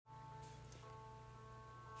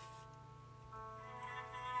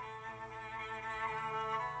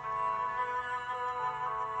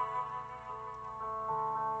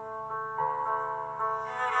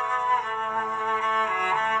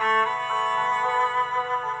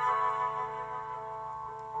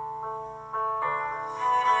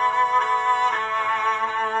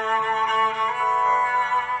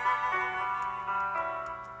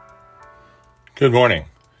Good morning.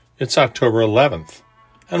 It's October 11th,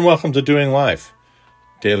 and welcome to Doing Life,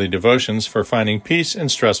 daily devotions for finding peace in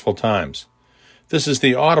stressful times. This is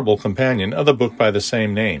the audible companion of the book by the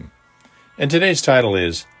same name, and today's title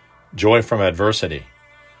is Joy from Adversity.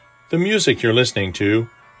 The music you're listening to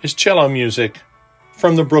is cello music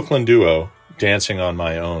from the Brooklyn duo Dancing on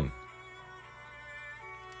My Own.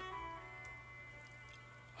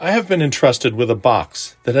 I have been entrusted with a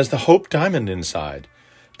box that has the Hope Diamond inside.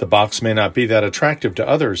 The box may not be that attractive to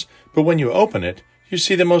others, but when you open it, you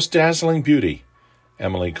see the most dazzling beauty.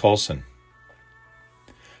 Emily Colson.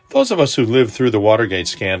 Those of us who lived through the Watergate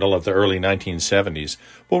scandal of the early 1970s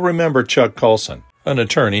will remember Chuck Colson, an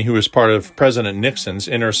attorney who was part of President Nixon's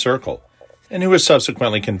inner circle, and who was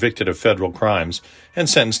subsequently convicted of federal crimes and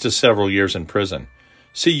sentenced to several years in prison.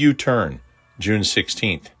 See U-Turn, June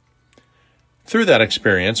 16th. Through that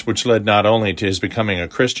experience, which led not only to his becoming a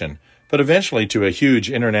Christian, but eventually to a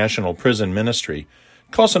huge international prison ministry,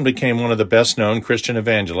 Colson became one of the best-known Christian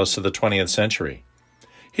evangelists of the 20th century.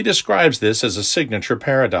 He describes this as a signature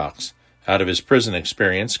paradox. Out of his prison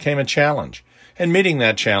experience came a challenge, and meeting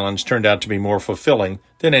that challenge turned out to be more fulfilling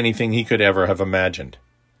than anything he could ever have imagined.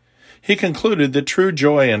 He concluded that true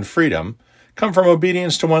joy and freedom come from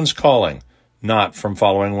obedience to one's calling, not from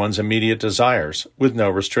following one's immediate desires with no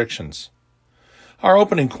restrictions. Our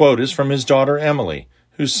opening quote is from his daughter Emily,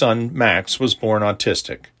 whose son Max was born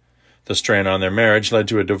autistic. The strain on their marriage led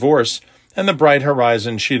to a divorce, and the bright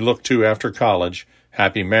horizon she looked to after college,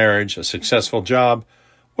 happy marriage, a successful job,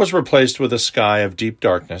 was replaced with a sky of deep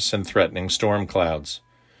darkness and threatening storm clouds.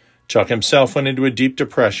 Chuck himself went into a deep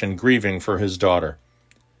depression, grieving for his daughter.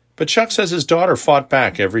 But Chuck says his daughter fought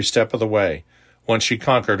back every step of the way, once she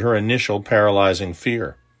conquered her initial paralyzing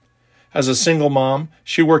fear. As a single mom,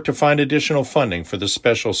 she worked to find additional funding for the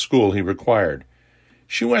special school he required.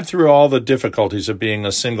 She went through all the difficulties of being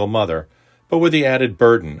a single mother, but with the added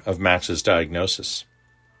burden of Max's diagnosis.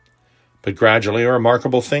 But gradually a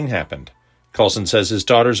remarkable thing happened. Colson says his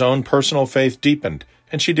daughter's own personal faith deepened,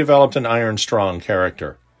 and she developed an iron-strong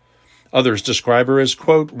character. Others describe her as,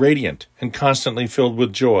 quote, radiant and constantly filled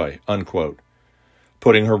with joy, unquote.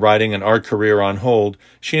 Putting her writing and art career on hold,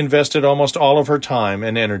 she invested almost all of her time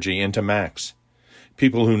and energy into Max.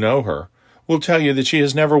 People who know her will tell you that she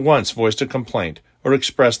has never once voiced a complaint or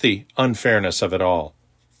expressed the unfairness of it all.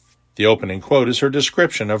 The opening quote is her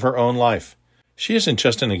description of her own life. She isn't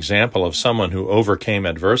just an example of someone who overcame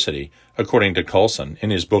adversity, according to Colson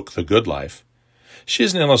in his book The Good Life. She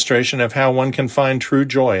is an illustration of how one can find true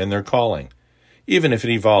joy in their calling, even if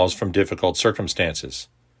it evolves from difficult circumstances.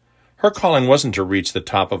 Her calling wasn't to reach the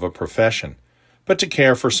top of a profession, but to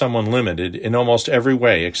care for someone limited in almost every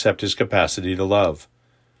way except his capacity to love.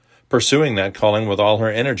 Pursuing that calling with all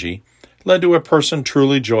her energy led to a person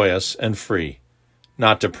truly joyous and free,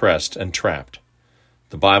 not depressed and trapped.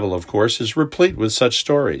 The Bible, of course, is replete with such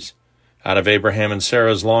stories. Out of Abraham and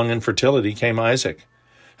Sarah's long infertility came Isaac.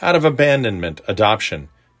 Out of abandonment, adoption,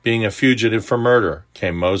 being a fugitive for murder,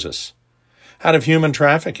 came Moses. Out of human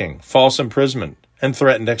trafficking, false imprisonment, and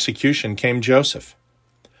threatened execution came Joseph.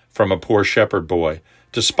 From a poor shepherd boy,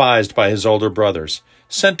 despised by his older brothers,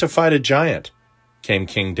 sent to fight a giant, came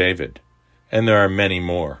King David. And there are many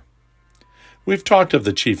more. We've talked of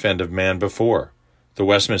the chief end of man before. The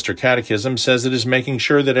Westminster Catechism says it is making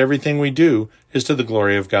sure that everything we do is to the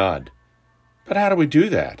glory of God. But how do we do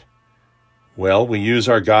that? Well, we use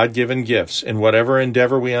our God-given gifts in whatever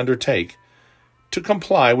endeavor we undertake to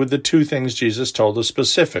comply with the two things Jesus told us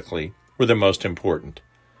specifically were the most important.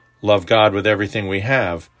 Love God with everything we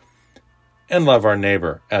have, and love our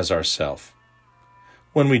neighbor as ourself.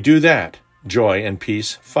 When we do that, joy and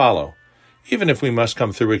peace follow, even if we must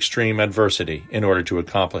come through extreme adversity in order to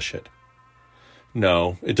accomplish it.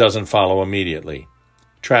 No, it doesn't follow immediately.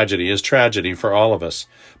 Tragedy is tragedy for all of us,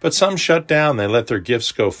 but some shut down, they let their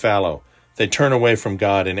gifts go fallow. They turn away from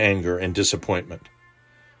God in anger and disappointment.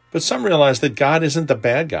 But some realize that God isn't the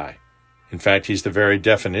bad guy. In fact, he's the very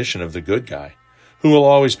definition of the good guy, who will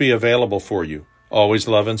always be available for you, always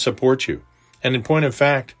love and support you, and in point of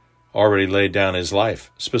fact, already laid down his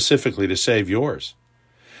life specifically to save yours.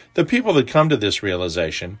 The people that come to this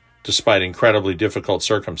realization, despite incredibly difficult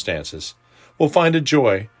circumstances, will find a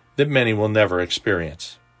joy that many will never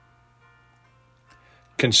experience.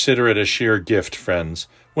 Consider it a sheer gift, friends,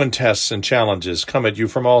 when tests and challenges come at you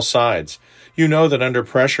from all sides. You know that under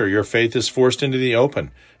pressure your faith is forced into the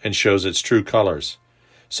open and shows its true colors.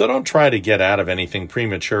 So don't try to get out of anything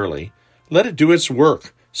prematurely. Let it do its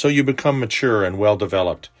work so you become mature and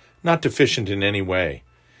well-developed, not deficient in any way.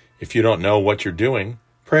 If you don't know what you're doing,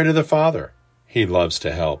 pray to the Father. He loves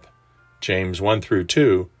to help. James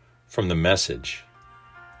 1-2 from the Message.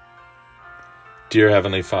 Dear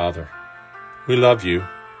Heavenly Father, we love you.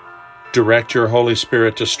 Direct your Holy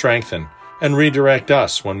Spirit to strengthen and redirect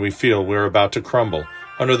us when we feel we're about to crumble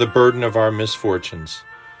under the burden of our misfortunes.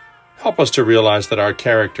 Help us to realize that our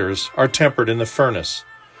characters are tempered in the furnace,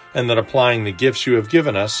 and that applying the gifts you have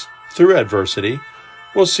given us through adversity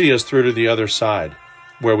will see us through to the other side,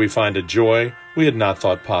 where we find a joy we had not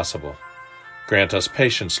thought possible. Grant us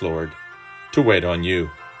patience, Lord, to wait on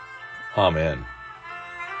you. Amen.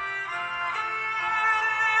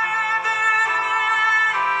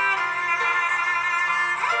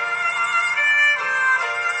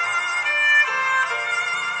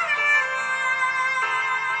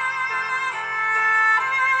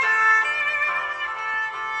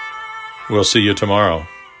 We'll see you tomorrow.